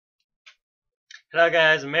Hello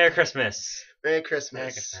guys, Merry Christmas. Merry Christmas.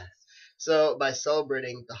 Merry Christmas. So, by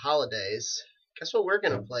celebrating the holidays, guess what we're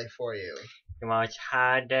gonna play for you? The most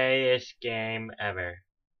holiday-ish game ever.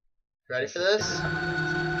 Ready for this?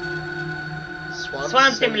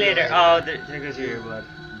 Swamp Simulator. Oh, there goes your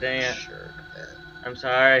earbud. Dang it. Sure, man. I'm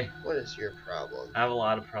sorry. What is your problem? I have a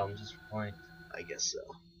lot of problems at this point. I guess so.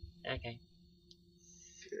 Okay.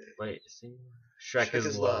 Wait, see? Shrek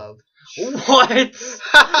is love. What?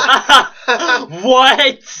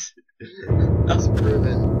 What? That's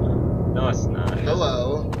proven. No, it's not.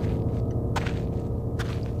 Hello.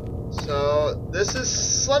 So, this is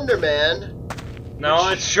Slender Man. No,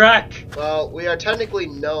 it's Shrek. Well, we are technically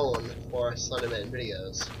known for our Slender Man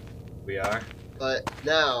videos. We are. But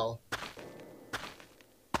now,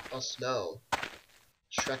 us know,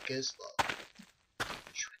 Shrek is love.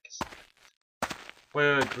 Shrek is love.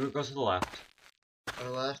 Wait, go to the left. On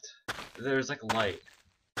the left? There's like a light.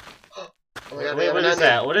 Oh my God, Wait, what is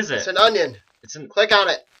that? What is it? It's an onion. Click on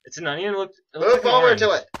it. It's an onion. It Move looks like over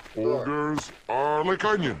to it. Ogres are like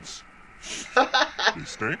onions. They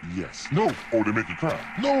stink? Yes. No. Oh, they make you cry?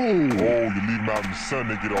 No. Oh, you leave them out in the sun,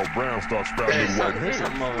 they get all brown, start sprouting little white hairs?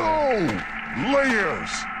 No.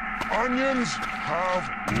 Layers. Onions have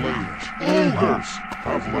layers. Ogres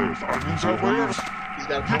have layers. Onions have layers. He's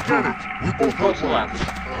got You get it. We both Go have to the left.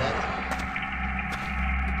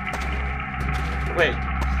 Wait.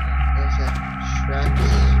 What's that?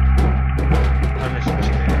 Shrek's.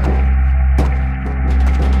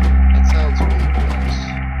 That sounds really gross.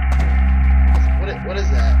 What is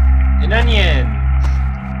that? An onion.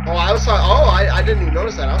 Oh, I didn't even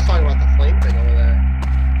notice that. I was talking about the flame thing over there.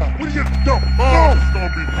 What are you doing? Oh, it's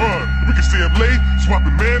gonna be fun. We can stay up late,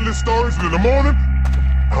 swapping manly stories, and in the morning,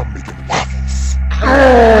 I'm making waffles.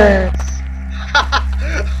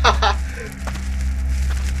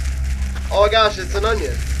 Oh my gosh, it's an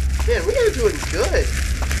onion. Man, we are doing good.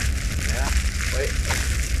 Yeah. Wait.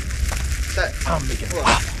 What's that? I'm making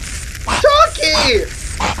waffles. Donkey!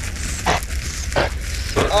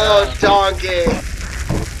 Oh, donkey.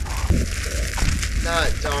 Not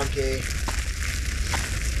donkey.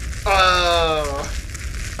 Oh.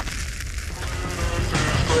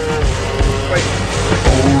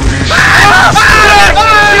 Wait.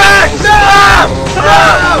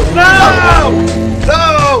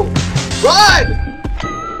 No! Run!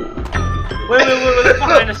 Wait, look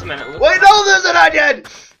behind us a minute. Wait, no, there's an onion!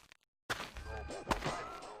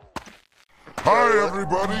 Hi,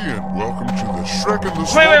 everybody, and welcome to the Shrek and the Wait.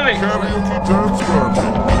 Swamp Karaoke Dance Party.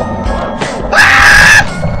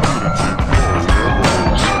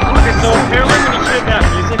 Okay, so apparently when you hear that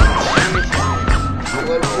music,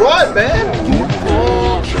 Let him run, man!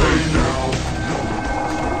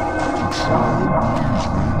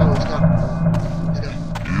 Oh, he's gone. He's gone.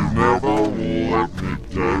 You never let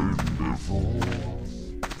me down before.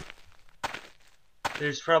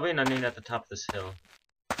 there's probably an onion at the top of this hill.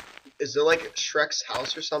 Is there like Shrek's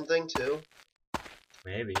house or something, too?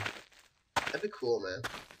 Maybe. That'd be cool, man.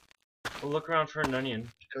 We'll look around for an onion.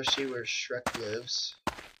 Go see where Shrek lives.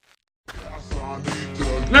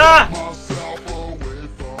 Nah!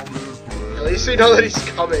 At least we know that he's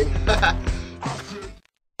coming.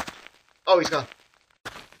 Oh, he's gone.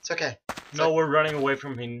 It's okay. No, we're running away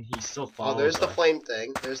from him. He's still following. Oh, there's the us. flame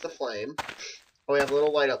thing. There's the flame. Oh, we have a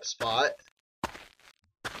little light up spot.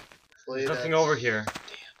 Hopefully There's nothing that's- over here.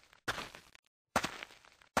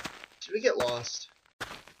 Did we get lost?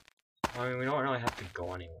 I mean, we don't really have to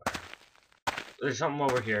go anywhere. There's something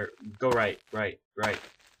over here. Go right. Right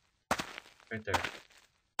there.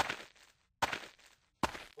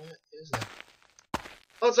 What is that?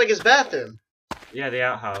 Oh, it's like his bathroom. Yeah, the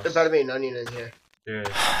outhouse. There better be an onion in here. There is.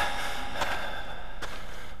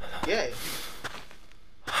 Yay.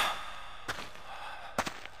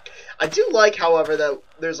 I do like, however, that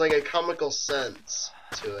there's like a comical sense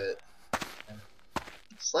to it.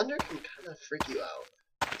 Slender can kind of freak you out.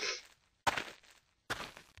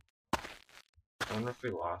 I wonder if we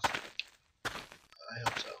lost. I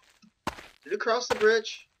hope so. Did we cross the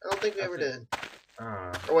bridge? I don't think we ever did.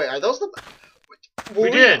 Uh, Oh wait, are those the... We Were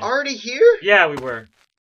we did. already here? yeah, we were.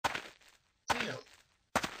 Damn,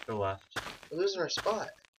 Go left. we're losing our spot.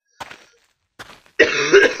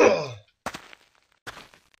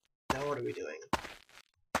 Now what are we doing?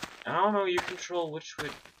 I don't know. You control which way,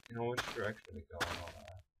 which direction we go and all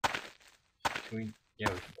that. Can we? Yeah,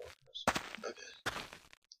 we can go with this. Okay.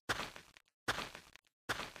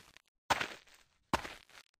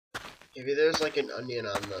 Maybe there's like an onion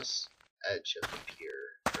on this edge of the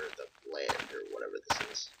pier, or the land, or whatever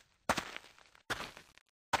this is.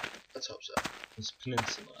 Let's hope so. This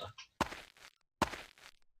peninsula.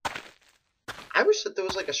 I wish that there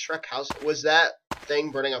was like a Shrek house. Was that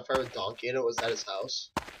thing burning on fire with Donkey in it was at his house?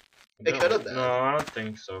 It could have been. No, I don't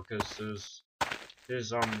think so, because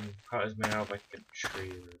his hut is made out of like a tree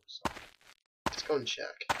or something. Let's go and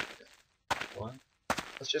check. What?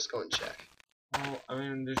 Let's just go and check. Well, I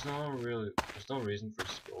mean, there's no reason for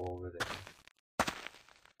us to go over there.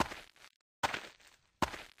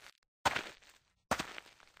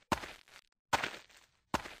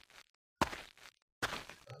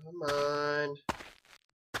 Come on.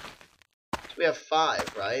 So we have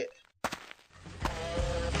 5, right?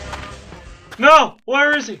 No!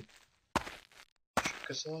 Where is he?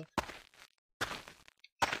 That's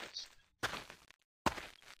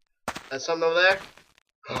something over there?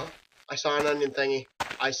 I saw an onion thingy.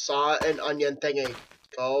 I saw an onion thingy.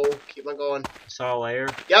 Go. Keep on going. Saw a layer.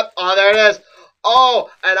 Yep. Oh, there it is. Oh,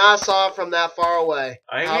 and I saw it from that far away.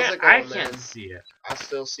 How's it going, I can't man? see it. I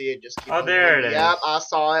still see it. Just keep Oh, on there going. it is. Yep, I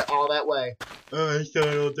saw it all that way. Oh, I saw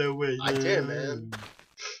it all that way. I did, man.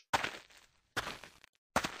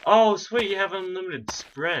 Oh, sweet, you have unlimited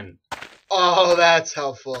sprint. Oh, that's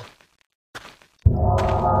helpful.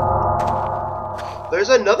 There's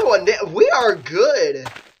another one. We are good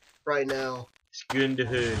right now. It's good in the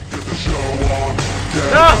hood. No!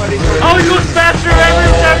 No! Oh, he goes faster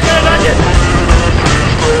every time an onion!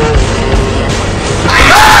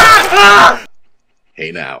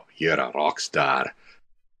 Hey now, you're a rock star.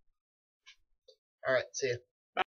 Alright, see ya.